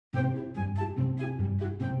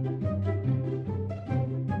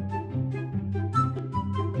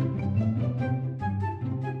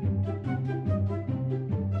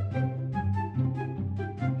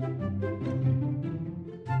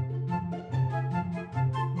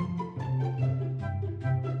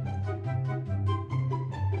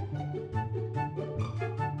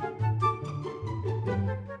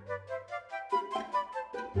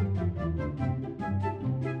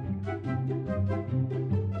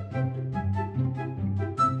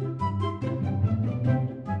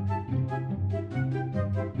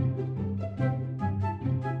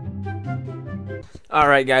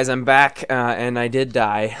Alright guys, I'm back, and I did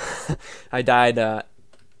die. I died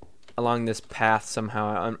along this path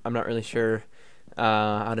somehow. I'm not really sure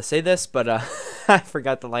how to say this, but I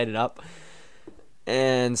forgot to light it up.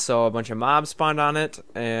 And so a bunch of mobs spawned on it,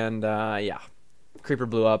 and yeah. Creeper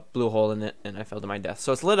blew up, blew a hole in it, and I fell to my death.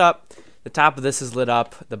 So it's lit up. The top of this is lit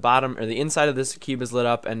up. The bottom, or the inside of this cube is lit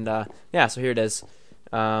up, and yeah, so here it is.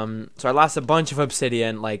 So I lost a bunch of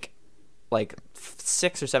obsidian, like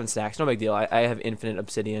 6 or 7 stacks. No big deal. I have infinite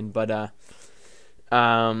obsidian, but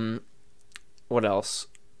what else?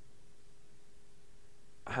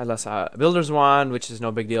 I had less builder's wand, which is no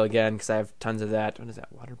big deal again because I have tons of that. What is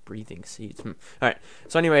that? Water breathing seeds. All right.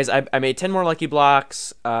 So anyways, I made 10 more lucky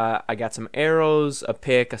blocks. I got some arrows, a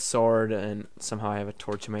pick, a sword, and somehow I have a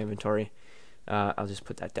torch in my inventory. I'll just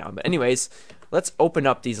put that down. But anyways, let's open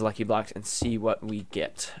up these lucky blocks and see what we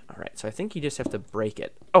get. All right. So I think you just have to break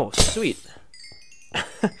it. Oh, sweet.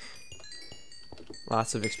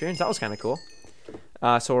 Lots of experience. That was kind of cool.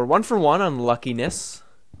 So we're 1 for 1 on luckiness.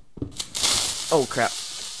 Oh, crap.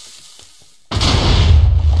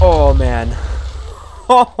 Oh, man.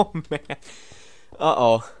 Oh, man.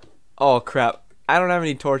 Uh-oh. Oh, crap. I don't have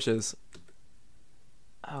any torches.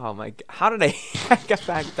 Oh, my God. How did I get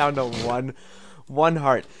back down to one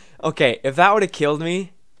heart? Okay, if that would have killed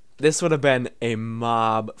me, this would have been a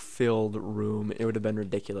mob-filled room. It would have been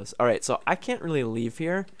ridiculous. All right, so I can't really leave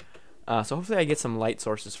here. So hopefully I get some light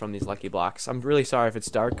sources from these lucky blocks. I'm really sorry if it's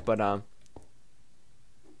dark, but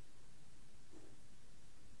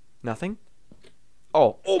nothing?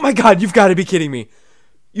 Oh my God, you've got to be kidding me.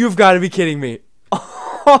 You've got to be kidding me.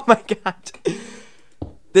 Oh my God.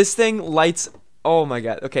 This thing lights. Oh my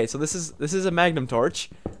God. Okay, so this is a magnum torch.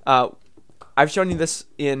 I've shown you this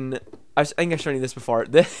in I think I've shown you this before.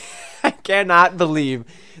 I cannot believe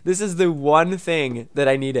this is the one thing that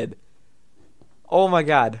I needed. Oh my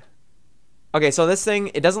God. Okay, so this thing,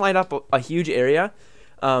 it doesn't light up a huge area.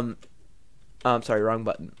 Sorry, wrong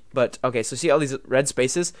button. But, okay, so see all these red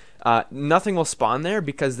spaces? Nothing will spawn there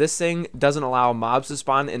because this thing doesn't allow mobs to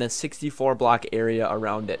spawn in a 64 block area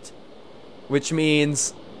around it. Which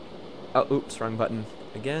means... Oh, oops, wrong button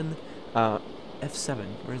again. F7,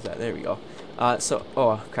 where's that? There we go. So,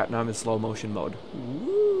 oh, crap, now I'm in slow motion mode.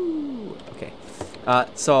 Woo! Okay.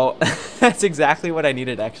 So, that's exactly what I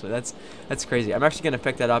needed, actually. That's crazy. I'm actually going to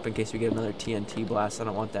pick that up in case we get another TNT blast. I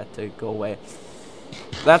don't want that to go away.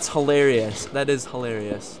 That's hilarious. That is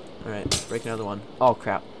hilarious. Alright, let's break another one. Oh,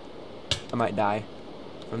 crap. I might die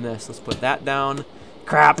from this. Let's put that down.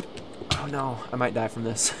 Crap. Oh, no. I might die from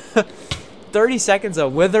this. 30 seconds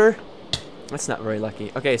of wither. That's not very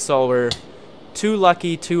lucky. Okay, so we're 2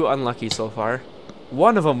 lucky, 2 unlucky so far.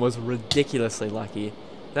 One of them was ridiculously lucky.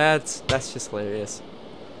 That's just hilarious.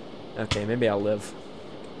 Okay, maybe I'll live.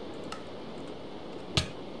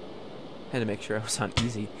 Had to make sure I was on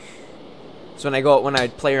easy. So when I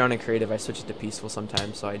play around in creative, I switch it to peaceful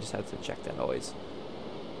sometimes, so I just have to check that always.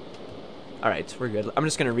 Alright, we're good. I'm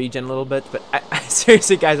just gonna regen a little bit, but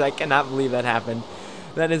seriously guys, I cannot believe that happened.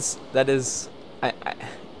 That is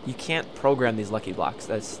you can't program these lucky blocks.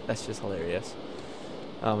 That's just hilarious.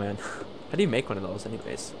 Oh man. How do you make one of those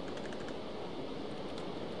anyways?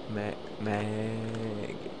 Mag no.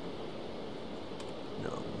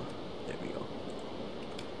 There we go.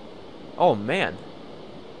 Oh man.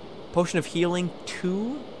 Potion of healing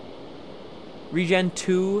 2, regen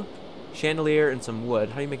 2, chandelier, and some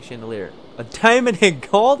wood. How do you make a chandelier? A diamond and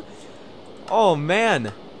gold? Oh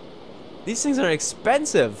man, these things are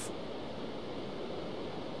expensive.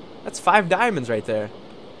 That's 5 diamonds right there,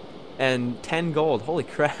 and 10 gold. Holy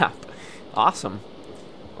crap! Awesome.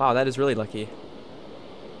 Wow, that is really lucky.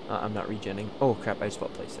 I'm not regenning. Oh crap! I just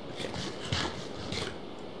about placed it. Okay.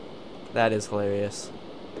 That is hilarious.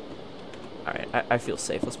 Alright, I feel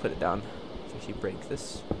safe. Let's put it down. Let's actually break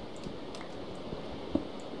this.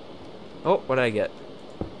 Oh, what did I get?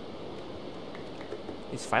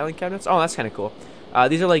 These filing cabinets? Oh, that's kind of cool.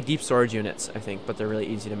 These are like deep storage units, I think, but they're really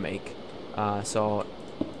easy to make. So,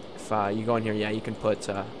 if you go in here, yeah, you can put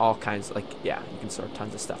all kinds, like, yeah, you can store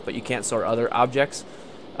tons of stuff, but you can't store other objects.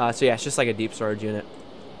 So yeah, it's just like a deep storage unit.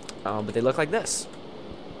 But they look like this.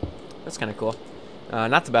 That's kind of cool.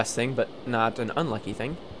 Not the best thing, but not an unlucky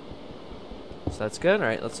thing. So that's good. All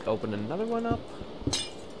right, let's open another one up.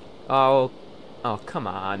 Oh, come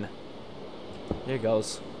on. Here it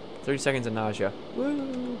goes. 30 seconds of nausea.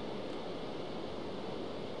 Woo!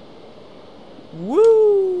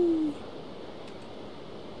 Woo!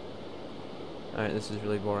 Alright, this is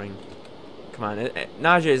really boring. Come on,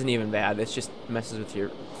 nausea isn't even bad. It just messes with your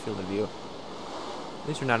field of view. At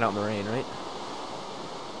least we're not out in the rain, right?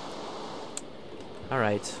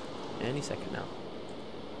 Alright. Any second now.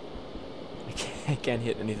 I can't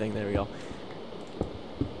hit anything. There we go.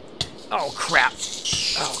 Oh, crap.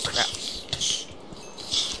 Oh, crap.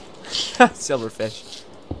 Silverfish.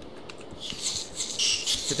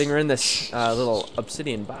 Good thing we're in this little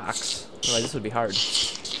obsidian box. Otherwise, this would be hard.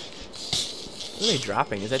 What are they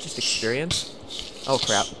dropping? Is that just experience? Oh,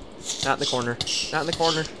 crap. Not in the corner. Not in the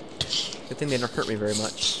corner. Good thing they don't hurt me very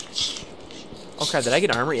much. Oh, crap. Did I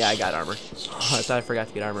get armor? Yeah, I got armor. Oh, I thought I forgot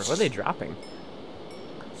to get armor. What are they dropping?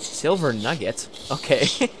 Silver nugget. Okay.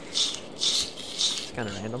 It's kind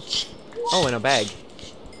of random. Oh, in a bag.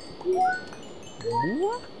 What?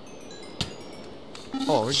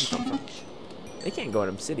 Oh, where'd you come from? They can't go in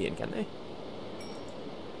obsidian, can they?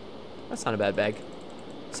 That's not a bad bag.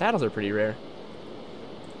 Saddles are pretty rare.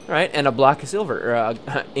 Alright, and a block of silver, or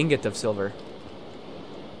a ingot of silver.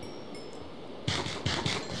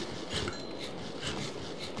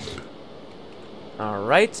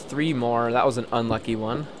 Alright, 3 more. That was an unlucky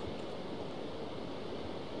one.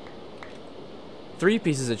 3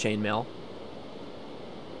 pieces of chainmail.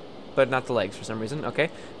 But not the legs for some reason. Okay.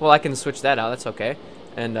 Well, I can switch that out. That's okay.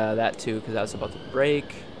 And that too, because that was about to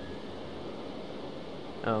break.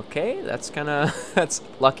 Okay, that's kind of... that's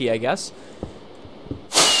lucky, I guess.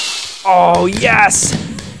 Oh, yes!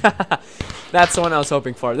 That's the one I was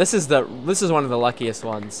hoping for. This is one of the luckiest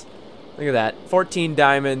ones. Look at that. 14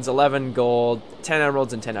 diamonds, 11 gold, 10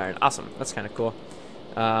 emeralds, and 10 iron. Awesome. That's kind of cool.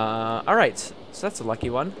 Alright. So that's a lucky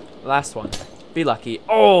one. Last one. Be lucky.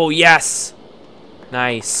 Oh, yes!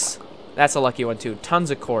 Nice. That's a lucky one, too.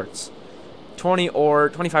 Tons of quartz. 20 ore,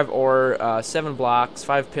 25 ore, 7 blocks,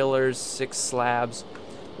 5 pillars, 6 slabs.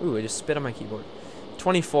 Ooh, I just spit on my keyboard.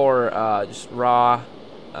 24 just raw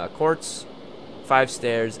quartz, 5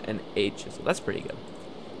 stairs, and 8 chisel. That's pretty good.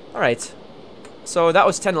 Alright. So that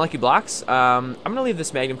was 10 lucky blocks. I'm going to leave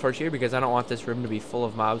this magnum torch here because I don't want this room to be full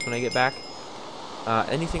of mobs when I get back.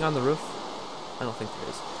 Anything on the roof? I don't think there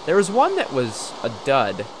is. There was one that was a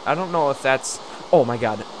dud. I don't know if that's... Oh my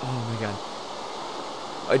god. Oh my god.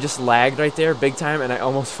 I just lagged right there big time and I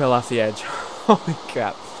almost fell off the edge. Holy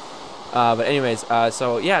crap. But anyways,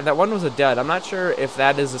 so yeah, that one was a dud. I'm not sure if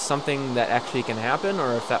that is something that actually can happen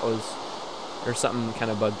or if that was... or something kind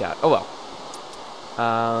of bugged out. Oh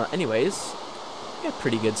well. Anyways, we got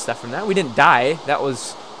pretty good stuff from that. We didn't die. That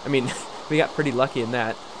was... I mean, we got pretty lucky in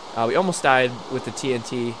that. We almost died with the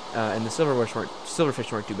TNT, and the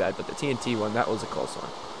silverfish weren't too bad, but the TNT one, that was a close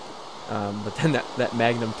one. But then that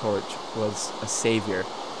magnum torch was a savior.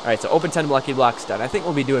 All right, so open 10 lucky blocks done. I think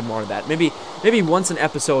we'll be doing more of that. Maybe once an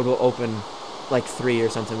episode we'll open like 3 or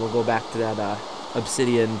something. We'll go back to that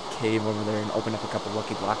obsidian cave over there and open up a couple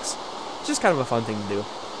lucky blocks. It's just kind of a fun thing to do.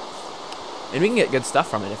 And we can get good stuff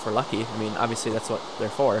from it if we're lucky. I mean, obviously that's what they're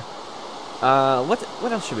for.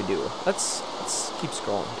 What else should we do? Let's keep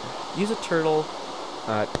scrolling here. Use a turtle.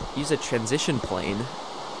 Use a transition plane.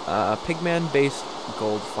 Pigman-based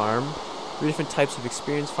gold farm. 3 different types of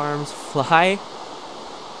experience farms. Fly.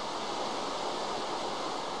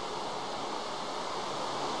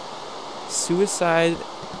 Suicide,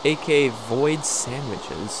 aka void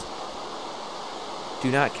sandwiches. Do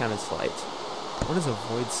not count as flight. What is a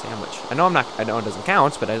void sandwich? I know it doesn't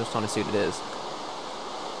count, but I just want to see what it is.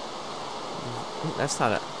 That's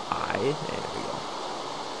not an I. There we go.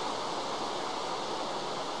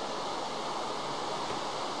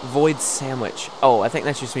 Void sandwich. Oh, I think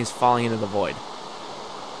that just means falling into the void.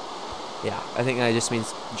 Yeah, I think that just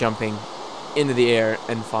means jumping into the air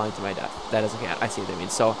and falling to my death. That doesn't count. I see what it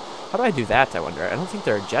means. So, how do I do that, I wonder? I don't think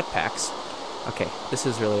there are jetpacks. Okay, this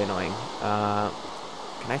is really annoying.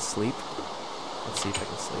 Can I sleep? Let's see if I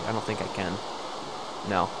can sleep. I don't think I can.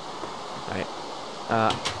 No. Alright.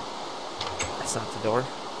 That's not the door.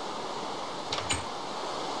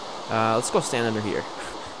 Let's go stand under here.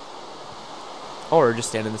 Or just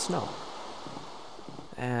stand in the snow.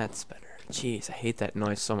 That's better. Jeez, I hate that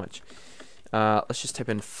noise so much. Let's just type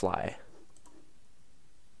in fly.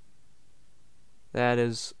 That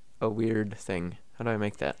is a weird thing. How do I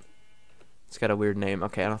make that? It's got a weird name.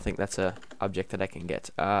 Okay, I don't think that's a object that I can get.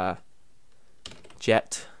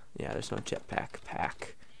 Jet. Yeah, there's no jetpack.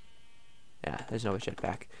 Pack. Yeah, there's no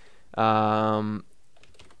jetpack.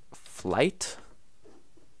 Flight.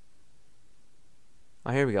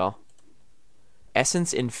 Oh, here we go.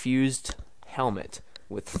 Essence infused helmet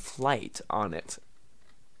with flight on it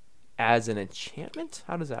as an enchantment?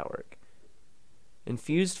 How does that work?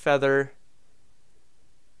 Infused feather.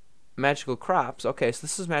 Magical crops. Okay, so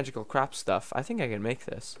this is magical crop stuff. I think I can make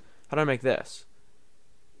this. How do I make this?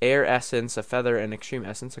 Air essence, a feather, and extreme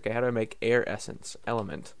essence. Okay, how do I make air essence?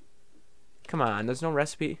 Element. Come on, there's no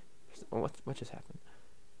recipe. What just happened?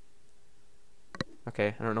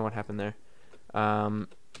 Okay, I don't know what happened there. How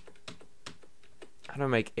do I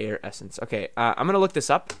make air essence? Okay, I'm gonna look this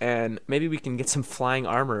up, and maybe we can get some flying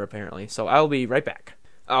armor, apparently. So I'll be right back.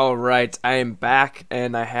 Alright, I am back,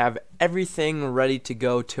 and I have everything ready to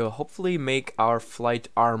go to hopefully make our flight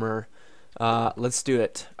armor. Let's do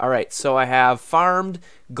it. Alright, so I have farmed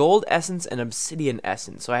gold essence and obsidian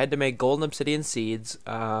essence. So I had to make gold and obsidian seeds,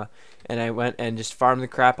 and I went and just farmed the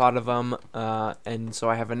crap out of them, and so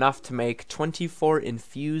I have enough to make 24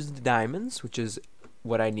 infused diamonds, which is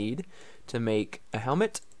what I need to make a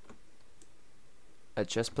helmet, a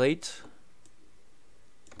chest plate,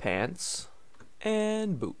 pants,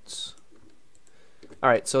 and boots.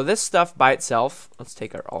 Alright, so this stuff by itself, let's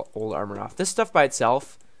take our old armor off. This stuff by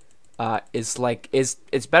itself it's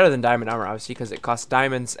better than diamond armor, obviously, because it costs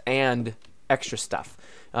diamonds and extra stuff.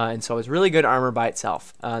 And so it's really good armor by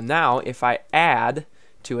itself. Now, if I add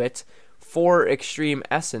to it 4 extreme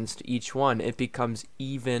essence to each one, it becomes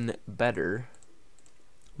even better.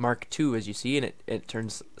 Mark 2, as you see, and it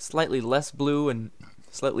turns slightly less blue and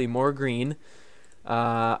slightly more green.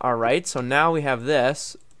 Alright, so now we have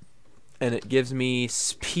this, and it gives me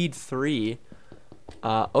speed 3.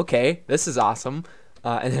 Okay, this is awesome.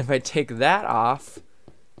 And if I take that off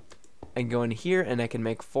and go in here, and I can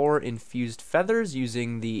make 4 infused feathers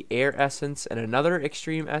using the air essence and another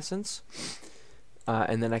extreme essence.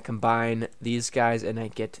 And then I combine these guys, and I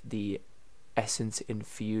get the essence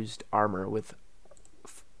infused armor with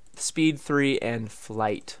speed 3 and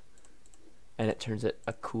flight. And it turns it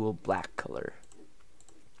a cool black color.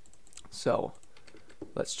 So,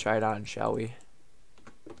 let's try it on, shall we?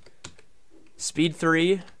 Speed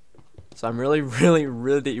 3. So I'm really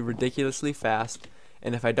ridiculously fast.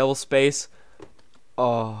 And if I double space,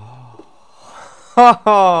 oh,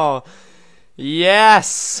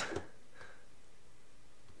 yes!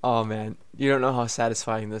 Oh man, you don't know how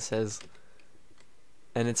satisfying this is.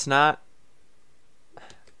 And it's not,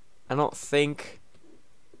 I don't think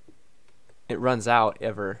it runs out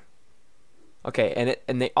ever. Okay,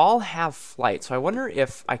 and they all have flight, so I wonder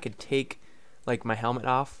if I could take like my helmet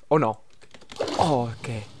off. Oh no. Oh,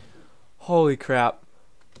 okay. Holy crap.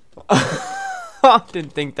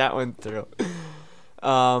 Didn't think that went through.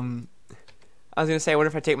 I was gonna say, what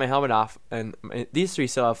if I take my helmet off and these 3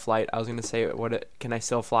 still have flight? I was gonna say, can I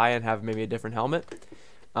still fly and have maybe a different helmet?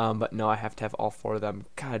 But no, I have to have all 4 of them.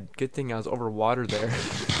 God, good thing I was over water there.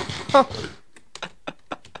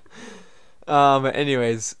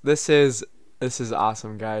 Anyways, this is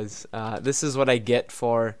awesome, guys. This is what I get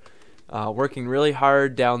for working really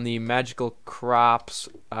hard down the magical crops.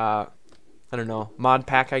 I don't know, mod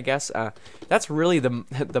pack, I guess. That's really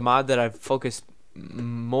the mod that I've focused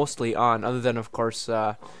mostly on, other than, of course,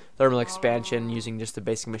 thermal expansion using just the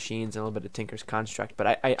basic machines and a little bit of Tinker's Construct.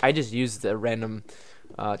 But I just use the random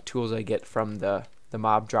tools I get from the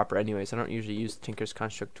mob dropper anyways. I don't usually use Tinker's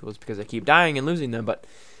Construct tools because I keep dying and losing them. But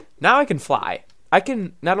now I can fly.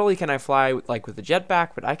 Not only can I fly like with the jetpack,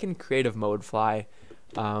 but I can creative mode fly,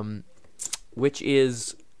 which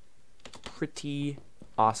is pretty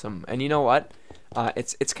awesome. And you know what?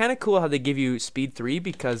 It's kind of cool how they give you speed 3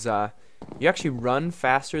 because you actually run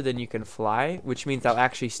faster than you can fly, which means I'll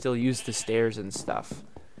actually still use the stairs and stuff.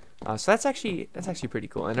 So that's actually pretty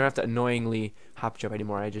cool. I don't have to annoyingly hop jump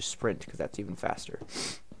anymore. I just sprint because that's even faster.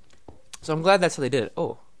 So I'm glad that's how they did it.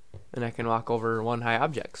 Oh, and I can walk over 1 high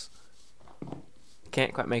objects.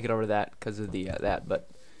 Can't quite make it over that because of the but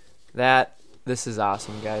this is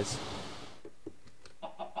awesome, guys.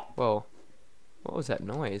 Whoa. What was that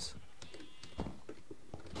noise?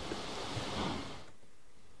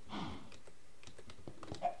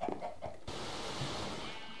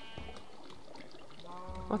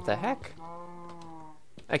 What the heck?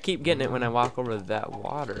 I keep getting it when I walk over that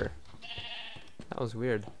water. That was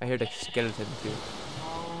weird. I heard a skeleton too.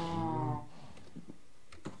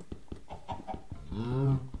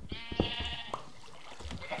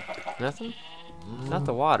 Nothing? Not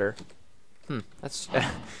the water. That's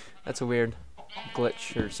that's a weird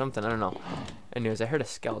glitch or something. I don't know. Anyways, I heard a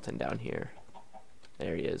skeleton down here.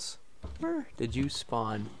 There he is. Where did you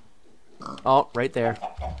spawn? Oh, right there.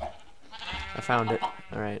 I found it.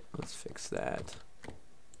 Alright, let's fix that.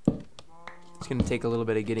 It's gonna take a little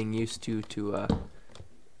bit of getting used to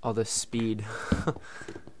all this speed.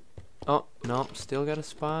 Oh, no, still got a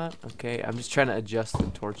spot. Okay, I'm just trying to adjust the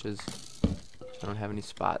torches. I don't have any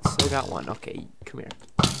spots. Still got one. Okay, come here.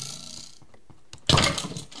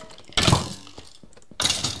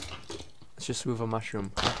 Let's just move a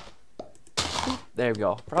mushroom. There we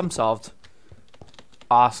go. Problem solved.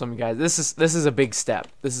 Awesome, guys. This is a big step.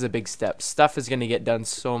 This is a big step. Stuff is gonna get done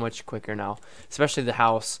so much quicker now, especially the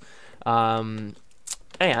house. And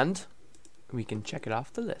we can check it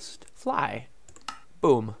off the list. Fly.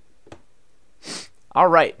 Boom. All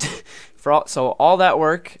right. So all that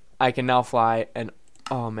work, I can now fly, and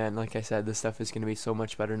oh man, like I said, this stuff is gonna be so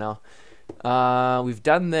much better now. We've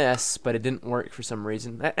done this, but it didn't work for some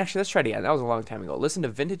reason. Actually, let's try it again. That was a long time ago. Listen to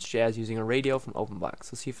vintage jazz using a radio from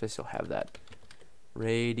OpenBlocks. Let's see if I still have that.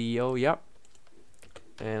 Radio, yep.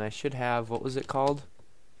 And I should have, what was it called?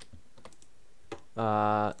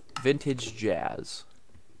 Vintage jazz.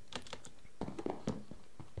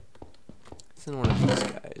 It's in one of these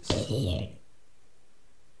guys.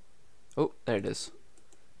 Oh, there it is.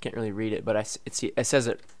 Can't really read it, but it says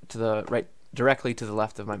it to the right, directly to the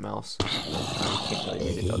left of my mouse. Can't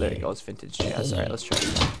really read it. Oh, there you go. It's vintage jazz. All right, let's try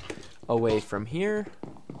it away from here.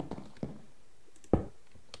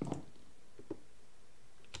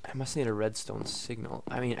 I must need a redstone signal.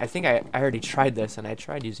 I mean, I think I already tried this, and I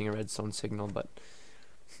tried using a redstone signal, but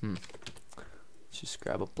let's just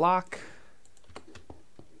grab a block.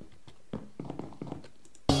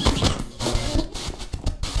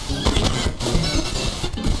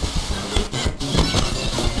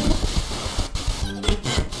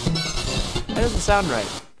 That doesn't sound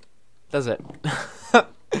right, does it?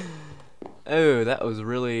 Oh, that was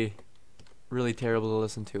really, really terrible to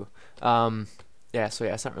listen to. Yeah, so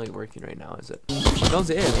yeah, it's not really working right now, is it? It goes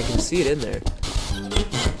in, I can see it in there.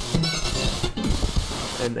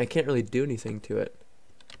 And I can't really do anything to it.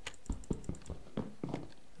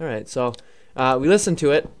 Alright, so we listened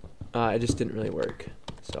to it. It just didn't really work.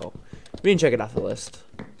 So we can check it off the list.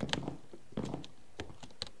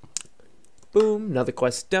 Boom, another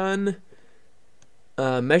quest done.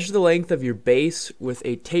 Measure the length of your base with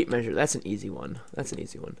a tape measure. That's an easy one. That's an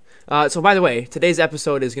easy one. So by the way, today's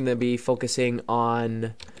episode is going to be focusing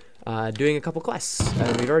on doing a couple quests.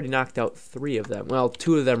 We've already knocked out 3 of them. Well,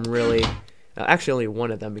 2 of them really. Actually, only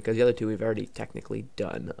 1 of them because the other 2 we've already technically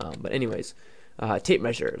done. But anyways, tape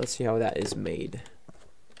measure. Let's see how that is made.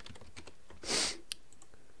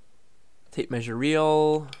 Tape measure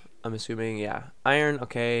reel. I'm assuming, yeah. Iron,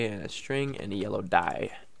 okay, and a string and a yellow dye.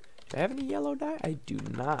 Do I have any yellow dye? I do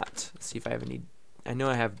not. Let's see if I have any. I know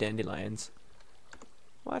I have dandelions.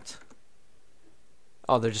 What?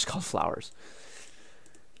 Oh, they're just called flowers.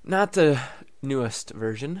 Not the newest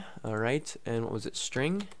version. Alright. And what was it?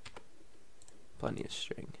 String? Plenty of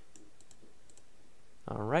string.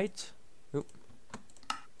 Alright. Oop.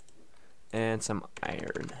 And some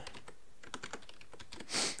iron.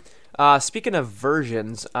 Speaking of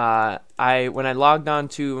versions, when I logged on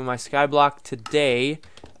to my Skyblock today,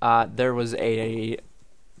 there was a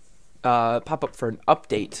pop-up for an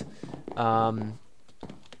update,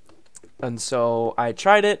 and so I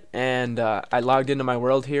tried it, and I logged into my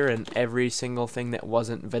world here, and every single thing that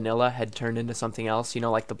wasn't vanilla had turned into something else. You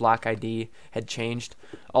know, like the block ID had changed.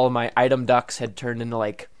 All of my item ducts had turned into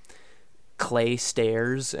like clay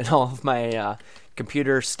stairs, and all of my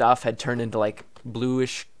computer stuff had turned into like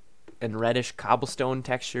bluish and reddish cobblestone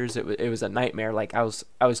textures. It was a nightmare. Like I was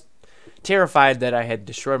terrified that I had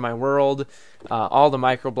destroyed my world. All the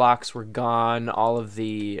micro blocks were gone. All of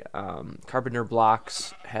the carpenter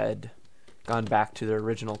blocks had gone back to their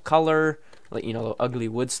original color. Like, you know, the ugly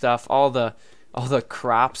wood stuff. All the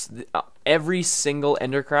crops. Every single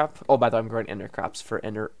ender crop. Oh, by the way, I'm growing ender crops for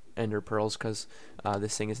ender pearls because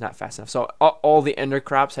this thing is not fast enough. So all the ender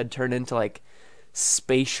crops had turned into like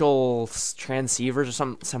spatial transceivers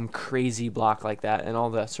or some crazy block like that, and all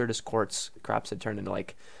the Certus quartz crops had turned into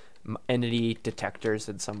like entity detectors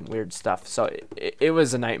and some weird stuff. So it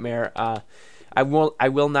was a nightmare. I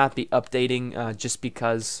will not be updating just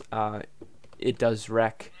because it does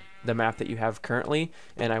wreck the map that you have currently,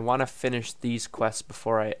 and I want to finish these quests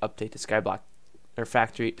before I update to Skyblock or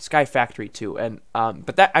Sky Factory 2. And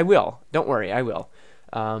but that I will. Don't worry, I will.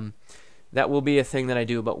 That will be a thing that I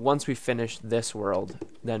do, but once we finish this world,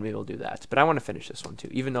 then we will do that. But I want to finish this one too,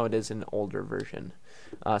 even though it is an older version.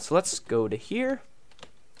 So let's go to here.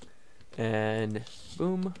 And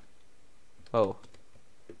boom. Oh.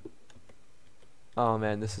 Oh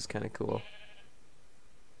man, this is kind of cool.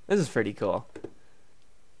 This is pretty cool.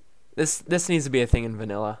 This needs to be a thing in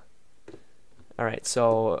vanilla. Alright,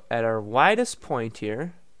 so at our widest point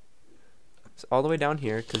here, so all the way down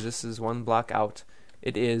here, because this is one block out,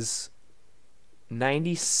 it is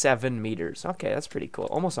 97 meters. Okay, that's pretty cool.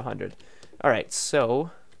 Almost 100. Alright, so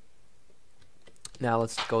now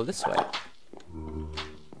let's go this way.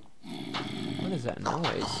 What is that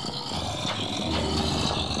noise?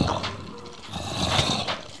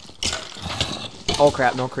 Oh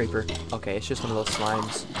crap, no creeper. Okay, it's just one of those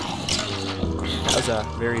slimes. That was a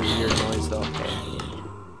very weird noise though. Okay.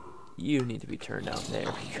 You need to be turned down. There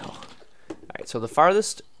we go. Alright, so the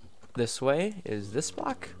farthest this way is this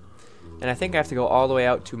block. And I think I have to go all the way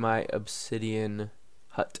out to my obsidian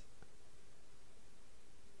hut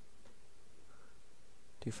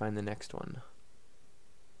to find the next one.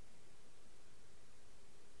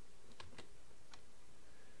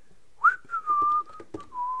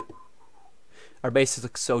 Our base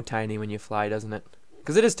looks so tiny when you fly, doesn't it?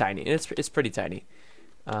 Because it is tiny. It's pretty tiny.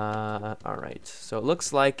 Alright, so it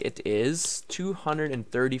looks like it is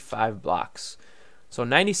 235 blocks. So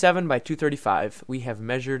 97 by 235, we have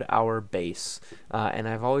measured our base. And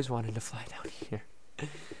I've always wanted to fly down here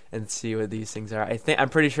and see what these things are. I'm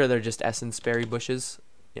pretty sure they're just essence berry bushes.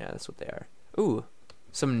 Yeah, that's what they are. Ooh,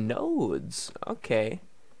 some nodes. Okay.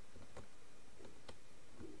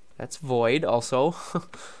 That's void also.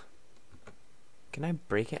 Can I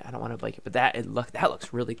break it? I don't want to break it, but that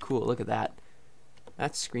looks really cool. Look at that.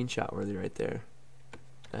 That's screenshot worthy right there.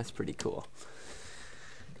 That's pretty cool.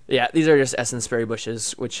 Yeah, these are just essence berry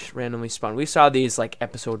bushes which randomly spawn. We saw these like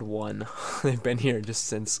episode 1. They've been here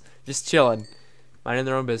just chilling, minding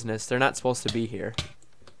their own business. They're not supposed to be here.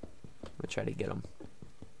 I'm gonna try to get them.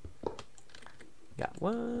 Got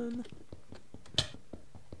one,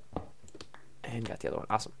 and got the other one.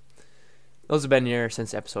 Awesome. Those have been here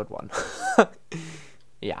since episode 1.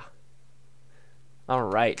 Yeah.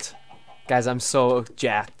 Alright. Guys, I'm so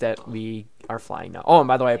jacked that we are flying now. Oh, and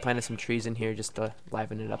by the way, I planted some trees in here just to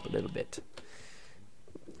liven it up a little bit.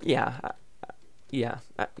 Yeah. Yeah.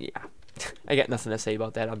 I got nothing to say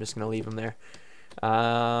about that. I'm just going to leave them there.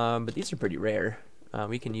 But these are pretty rare.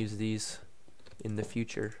 We can use these in the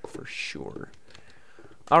future for sure.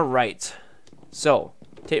 Alright. So,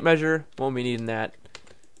 tape measure. Won't be needing that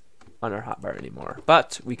on our hotbar anymore,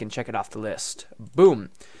 but we can check it off the list. Boom.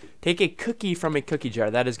 Take a cookie from a cookie jar.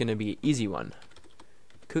 That is going to be an easy one.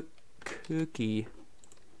 Cookie.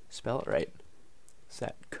 Spell it right. What's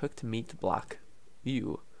that? Cooked meat block.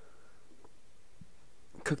 Ew.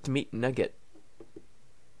 Cooked meat nugget.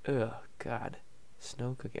 Ugh, God.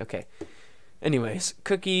 Snow cookie. Okay. Anyways,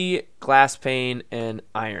 cookie, glass pane, and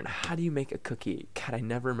iron. How do you make a cookie? God, I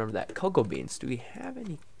never remember that. Cocoa beans. Do we have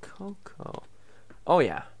any cocoa? Oh,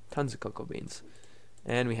 yeah. Tons of cocoa beans.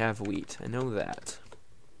 And we have wheat. I know that.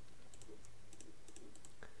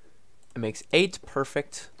 It makes 8.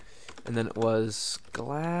 Perfect. And then it was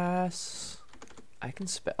glass. I can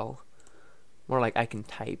spell. More like I can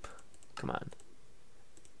type. Come on.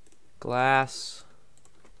 Glass.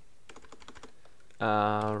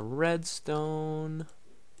 Redstone.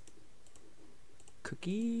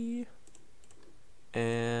 Cookie.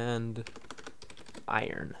 And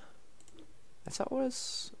iron. That's how it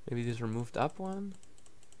was. Maybe these were moved up one.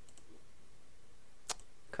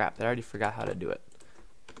 Crap, I already forgot how to do it.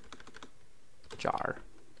 Jar.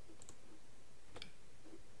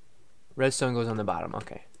 Redstone goes on the bottom.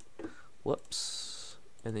 Okay. Whoops.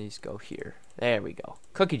 And these go here. There we go.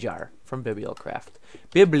 Cookie jar from Bibliocraft.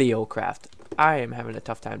 Bibliocraft. I am having a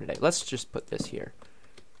tough time today. Let's just put this here.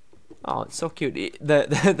 Oh, it's so cute.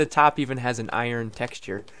 The top even has an iron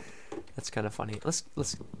texture. That's kind of funny. Let's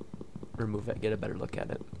remove it, get a better look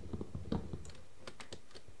at it.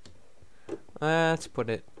 Let's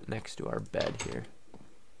put it next to our bed here.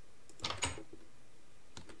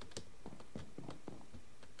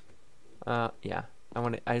 Yeah,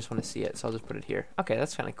 I just want to see it, so I'll just put it here. Okay,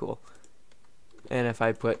 that's kind of cool. And if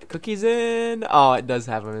I put cookies in, oh, it does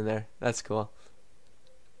have them in there. That's cool.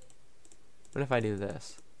 What if I do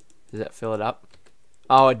this? Does that fill it up?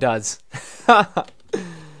 Oh, it does. Can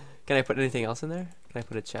I put anything else in there? Can I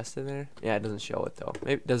put a chest in there? Yeah, it doesn't show it though.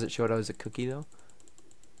 Maybe does it show it as a cookie though?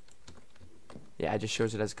 Yeah, it just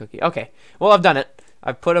shows it as a cookie. Okay, well I've done it.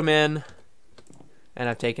 I've put them in, and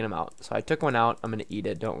I've taken them out. So I took one out. I'm gonna eat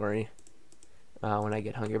it. Don't worry. When I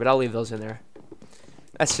get hungry, but I'll leave those in there.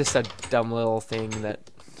 That's just a dumb little thing that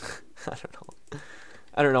I don't know.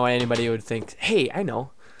 I don't know why anybody would think, hey, I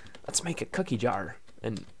know. Let's make a cookie jar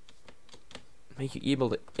and make you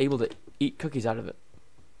able to eat cookies out of it.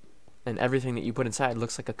 And everything that you put inside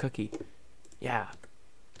looks like a cookie. Yeah.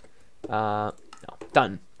 No.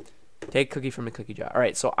 Done. Take cookie from a cookie jar.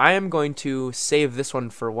 Alright, so I am going to save this one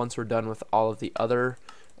for once we're done with all of the other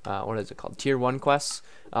what is it called? Tier 1 quests.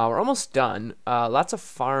 We're almost done. Lots of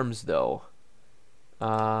farms though.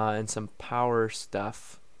 And some power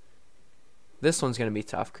stuff. This one's gonna be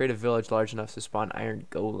tough. Create a village large enough to spawn iron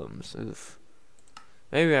golems. Oof.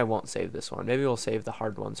 Maybe I won't save this one. Maybe we'll save the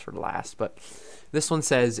hard ones for last. But this one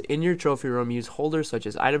says, in your trophy room, use holders such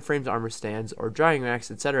as item frames, armor stands, or drying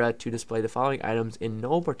racks, etc. to display the following items in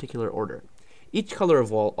no particular order. Each color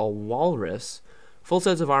of wall, a walrus, full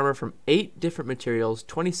sets of armor from 8 different materials,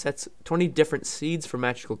 20 different seeds for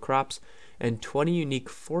magical crops, and 20 unique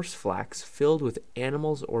force flax filled with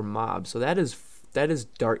animals or mobs. So that is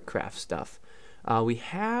Darkcraft stuff.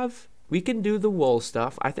 We can do the wool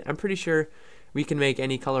stuff. I'm pretty sure we can make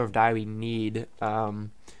any color of dye we need.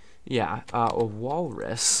 Yeah, a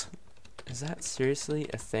walrus. Is that seriously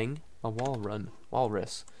a thing? A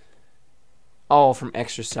walrus. Oh, from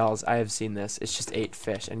Extra Cells. I have seen this. It's just 8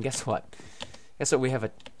 fish. And guess what? We have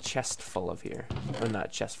a chest full of here. Well, not a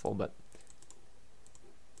chest full, but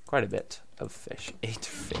quite a bit of fish. 8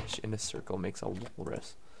 fish in a circle makes a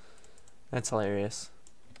walrus. That's hilarious.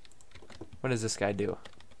 What does this guy do?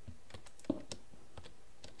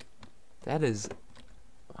 That is...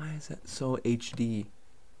 Why is that so HD?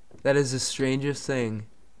 That is the strangest thing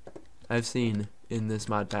I've seen in this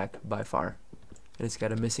mod pack by far. And it's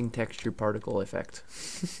got a missing texture particle effect.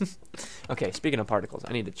 Okay, speaking of particles,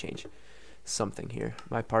 I need to change something here.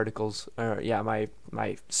 My particles, yeah,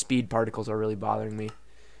 my speed particles are really bothering me.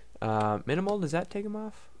 Minimal, does that take them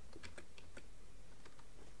off?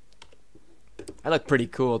 I look pretty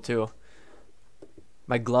cool too.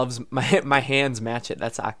 My gloves, my hands match it.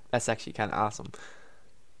 That's actually kind of awesome.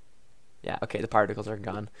 Yeah, okay, the particles are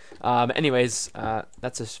gone. Anyways,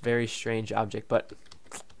 that's a very strange object, but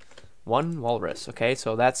one walrus. Okay,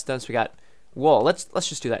 so that's done. So we got wool. Let's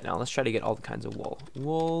just do that now. Let's try to get all the kinds of wool.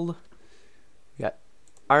 Wool. We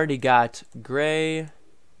already got gray,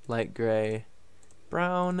 light gray,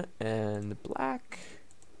 brown, and black,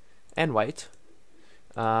 and white.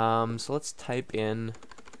 So let's type in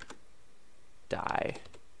dye.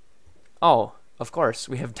 Oh, of course,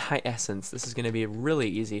 we have dye essence. This is going to be really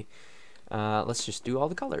easy. Let's just do all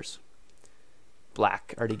the colors.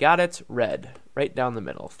 Black, already got it. Red, right down the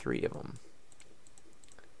middle, 3 of them.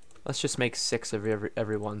 Let's just make 6 of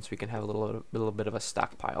every one so we can have a little bit of a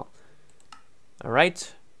stockpile. All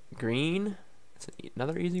right, green. That's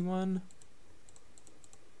another easy one.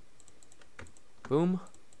 Boom.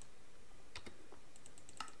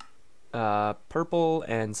 Purple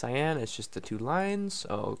and cyan, it's just the 2 lines.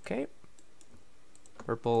 Okay.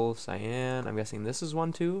 Purple, cyan. I'm guessing this is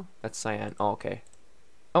one too. That's cyan. Oh, okay.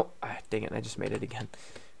 Oh, dang it! I just made it again.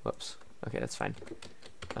 Whoops. Okay, that's fine.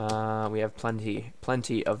 We have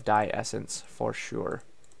plenty of dye essence for sure.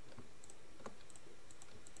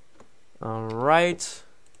 All right.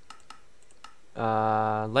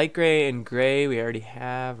 Light gray and gray we already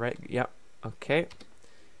have, right? Yep. Okay.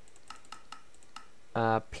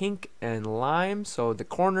 Pink and lime, so the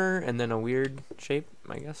corner and then a weird shape,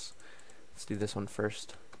 I guess. Let's do this one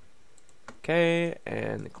first. Okay,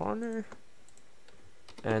 and the corner.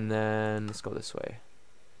 And then let's go this way.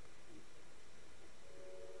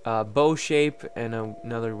 Bow shape and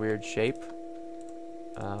another weird shape.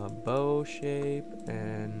 Bow shape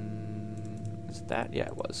and... is that? Yeah,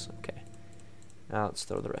 it was. Okay. Now let's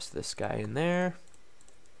throw the rest of this guy in there.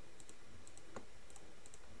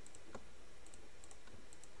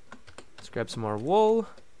 Let's grab some more wool.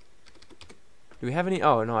 Do we have any?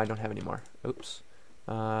 Oh, no, I don't have any more. Oops.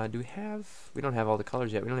 Do we have... we don't have all the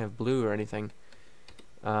colors yet. We don't have blue or anything.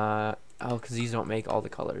 Oh, because these don't make all the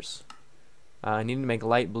colors. I need to make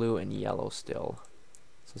light blue and yellow still.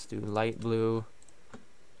 So let's do light blue.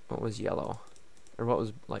 What was yellow? Or what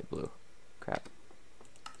was light blue? Crap.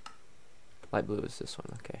 Light blue is this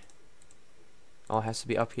one. Okay. Oh, it has to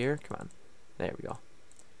be up here? Come on. There we go.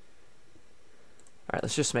 Alright,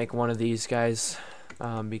 let's just make one of these guys.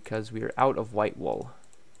 Because we are out of white wool.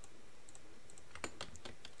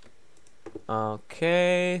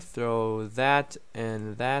 Okay, throw that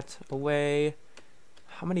and that away.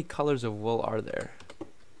 How many colors of wool are there? I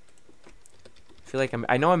feel like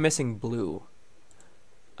I know I'm missing blue.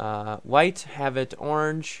 White, have it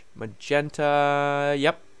orange, magenta,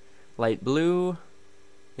 yep. Light blue,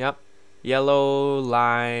 yep. Yellow,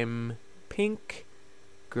 lime, pink,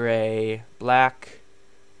 gray, black,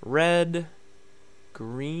 red,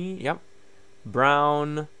 green, yep.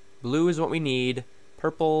 Brown, blue is what we need.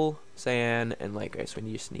 Purple, cyan, and light gray. So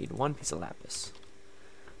we just need 1 piece of lapis.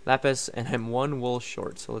 Lapis, and I'm 1 wool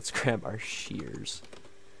short, so let's grab our shears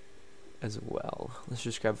as well. Let's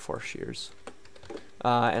just grab 4 shears.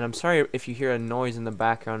 And I'm sorry if you hear a noise in the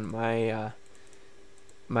background. I'm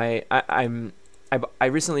I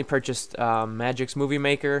recently purchased Magic's Movie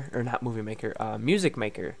Maker, or not Movie Maker, Music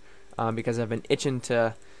Maker, because I've been itching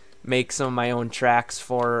to make some of my own tracks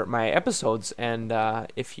for my episodes. And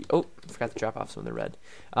if you, oh, I forgot to drop off some of the red.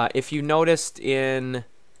 If you noticed in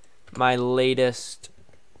my latest,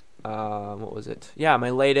 what was it? Yeah, my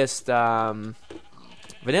latest vanilla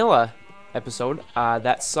episode,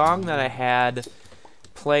 that song that I had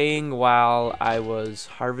playing while I was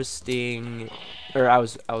harvesting, or I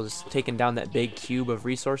was taking down that big cube of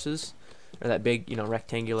resources, or that big, you know,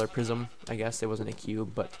 rectangular prism. I guess it wasn't a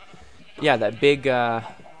cube, but yeah, that big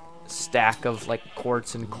stack of like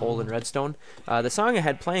quartz and coal and redstone. The song I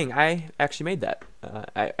had playing, I actually made that.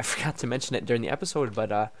 I forgot to mention it during the episode,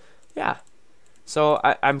 but yeah. So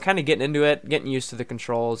I'm kind of getting into it, getting used to the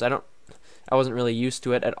controls. I wasn't really used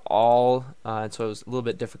to it at all, and so it was a little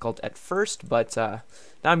bit difficult at first, but now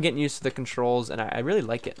I'm getting used to the controls, and I really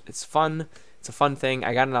like it. It's fun. It's a fun thing.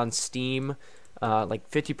 I got it on Steam,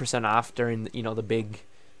 like 50% off during, you know, the big,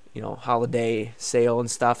 you know, holiday sale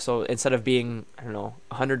and stuff. So instead of being, I don't know,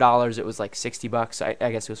 $100, it was like $60.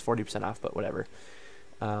 I guess it was 40% off, but whatever.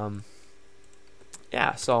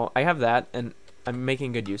 Yeah, so I have that, and I'm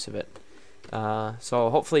making good use of it. So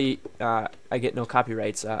hopefully I get no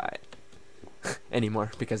copyrights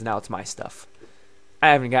anymore, because now it's my stuff. I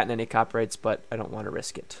haven't gotten any copyrights, but I don't want to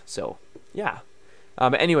risk it. So yeah.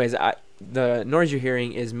 But anyways, the noise you're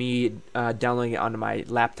hearing is me downloading it onto my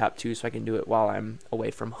laptop too, so I can do it while I'm away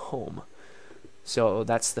from home. So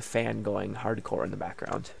that's the fan going hardcore in the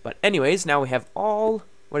background. But anyways, now we have all,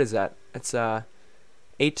 what is that? It's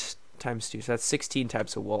 8 times 2, so that's 16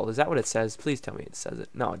 types of wool. Is that what it says? Please tell me it says it.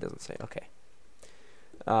 No, it doesn't say. Okay.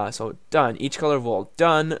 So done. Each color of wool.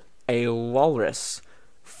 Done. A walrus.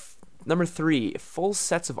 Number 3, full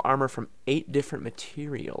sets of armor from 8 different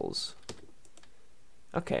materials.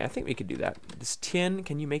 Okay, I think we could do that. This tin,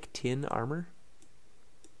 can you make tin armor?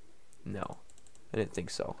 No, I didn't think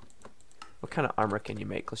so. What kind of armor can you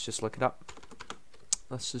make? Let's just look it up.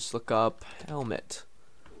 Let's just look up helmet.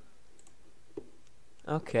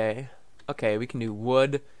 Okay, okay, we can do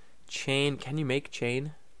wood, chain. Can you make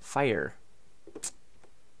chain? Fire.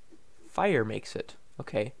 Fire makes it.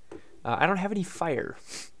 Okay. I don't have any fire.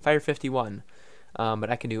 Fire 51. But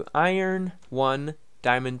I can do iron 1,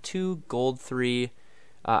 diamond 2, gold 3.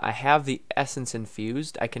 I have the essence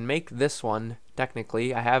infused. I can make this one,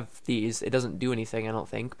 technically. I have these. It doesn't do anything, I don't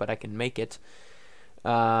think, but I can make it.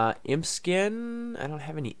 Imp skin. I don't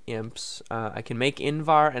have any imps. I can make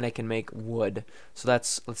invar, and I can make wood. So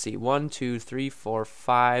that's, let's see, 1, 2, 3, 4,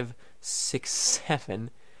 5, 6, 7.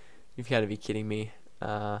 You've got to be kidding me.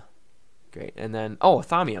 Great. And then, oh,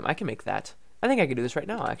 thaumium. I can make that. I think I can do this right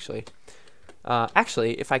now, actually.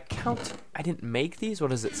 Actually, if I count, I didn't make these.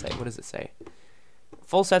 What does it say? What does it say?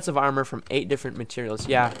 Full sets of armor from 8 different materials.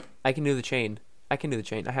 Yeah, I can do the chain. I can do the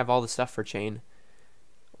chain. I have all the stuff for chain.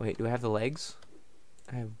 Wait, do I have the legs?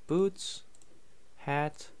 I have boots,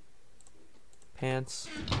 hat, pants.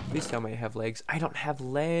 Please tell me I have legs. I don't have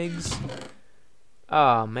legs.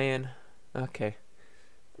 Oh, man. Okay.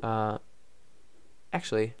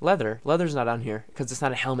 Actually, leather. Leather's not on here because it's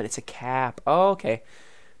not a helmet. It's a cap. Oh, okay.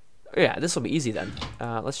 Yeah, this will be easy then.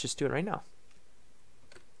 Let's just do it right now.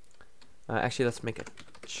 Actually, let's make a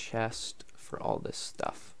chest for all this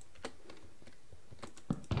stuff.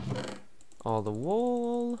 All the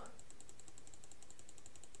wool.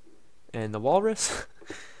 And the walrus.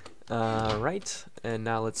 Right. And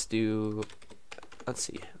now let's do... Let's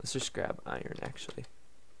see. Let's just grab iron, actually.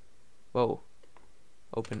 Whoa.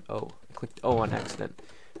 Open O. I clicked O on accident.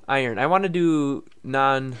 Iron. I want to do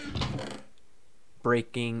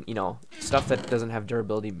non-breaking, you know, stuff that doesn't have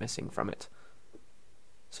durability missing from it.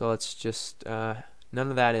 So let's just, none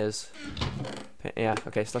of that is, yeah,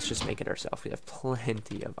 okay, so let's just make it ourselves. We have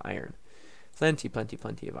plenty of iron. Plenty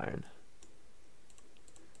of iron.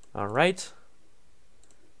 Alright.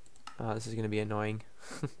 This is going to be annoying.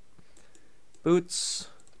 Boots.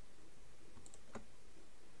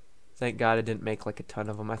 Thank God I didn't make like a ton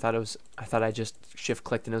of them. I thought I just shift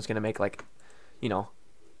clicked and it was gonna make like, you know,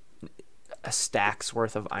 a stack's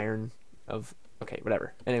worth of iron of. Okay,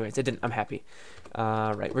 whatever. Anyways, it didn't. I'm happy.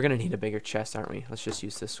 Right, we're gonna need a bigger chest, aren't we? Let's just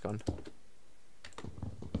use this one.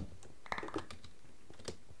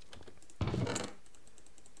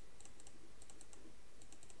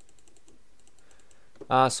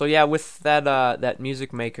 So yeah, with that that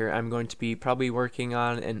music maker, I'm going to be probably working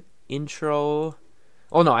on an intro.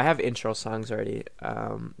 Oh no, I have intro songs already,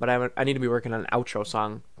 but I need to be working on an outro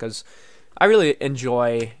song because I really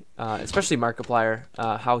enjoy, especially Markiplier,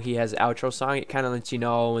 how he has an outro song. It kind of lets you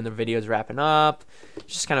know when the video is wrapping up.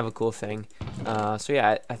 It's just kind of a cool thing. So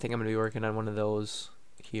yeah, I think I'm going to be working on one of those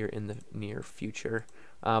here in the near future.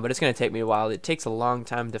 But it's going to take me a while. It takes a long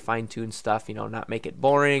time to fine-tune stuff, you know, not make it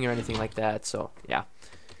boring or anything like that. So, yeah.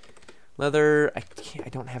 Leather, I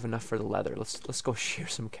don't have enough for the leather. Let's go shear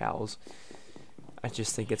some cows. I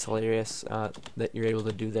just think it's hilarious that you're able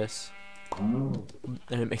to do this. And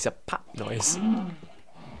it makes a pop noise.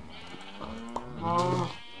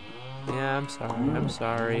 Yeah, I'm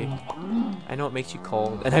sorry. I know it makes you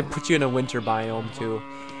cold. And I put you in a winter biome, too.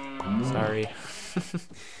 Sorry.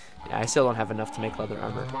 Yeah, I still don't have enough to make leather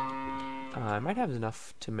armor. I might have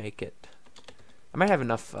enough to make it. I might have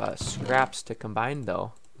enough scraps to combine,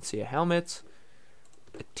 though. Let's see, a helmet,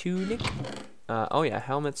 a tunic. Oh yeah,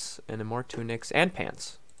 helmets and more tunics and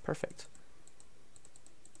pants. Perfect.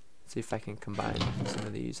 Let's see if I can combine some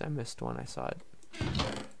of these. I missed one. I saw it.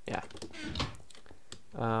 Yeah.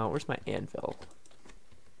 Where's my anvil?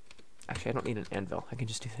 Actually, I don't need an anvil. I can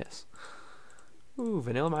just do this. Ooh,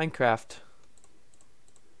 vanilla Minecraft.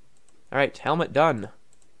 Alright, helmet done.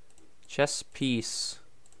 Chest piece.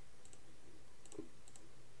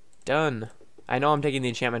 Done. I know I'm taking the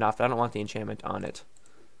enchantment off, but I don't want the enchantment on it.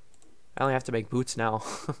 I only have to make boots now.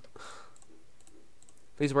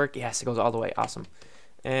 Please work. Yes, it goes all the way. Awesome.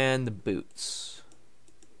 And the boots.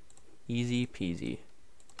 Easy peasy.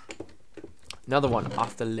 Another one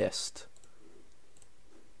off the list.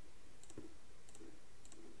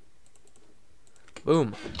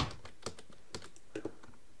 Boom.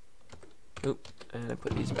 Oop. And I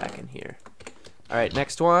put these back in here. Alright,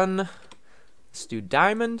 next one. Let's do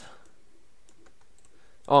diamond.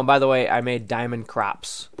 Oh, and by the way, I made diamond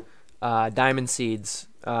crops. Diamond seeds.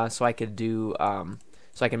 So I could do...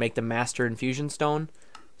 so I can make the master infusion stone.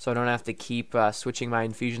 So I don't have to keep switching my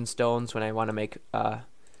infusion stones when I want to make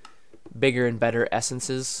bigger and better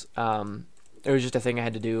essences. It was just a thing I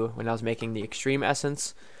had to do when I was making the extreme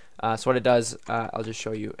essence. So what it does, I'll just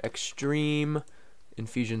show you. Extreme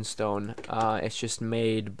infusion stone. It's just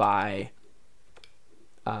made by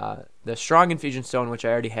the strong infusion stone, which I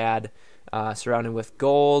already had, surrounded with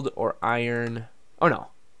gold or iron. Oh no.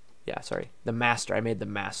 Yeah, sorry. The master. I made the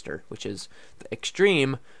master, which is the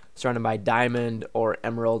extreme, surrounded by diamond or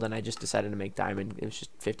emerald, and I just decided to make diamond. It was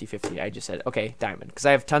just 50-50. I just said, okay, diamond, because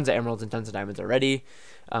I have tons of emeralds and tons of diamonds already,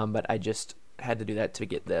 but I just had to do that to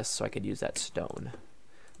get this, so I could use that stone.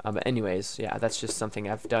 But anyways, yeah, that's just something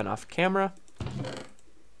I've done off camera.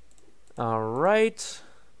 Alright.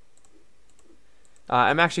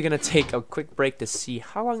 I'm actually going to take a quick break to see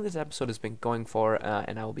how long this episode has been going for,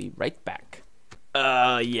 and I will be right back.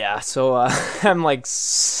 Yeah, so I'm like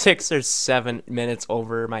 6 or 7 minutes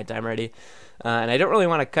over my time already, and I don't really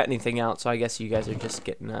want to cut anything out, so I guess you guys are just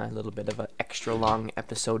getting a little bit of an extra long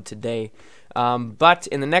episode today. But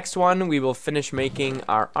in the next one, we will finish making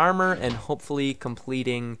our armor and hopefully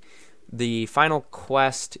completing the final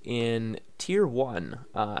quest in Tier 1.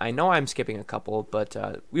 I know I'm skipping a couple, but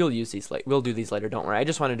we'll use these we'll do these later, don't worry. I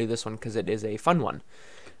just want to do this one because it is a fun one.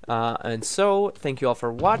 And so, thank you all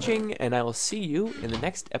for watching, and I will see you in the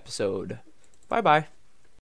next episode. Bye-bye.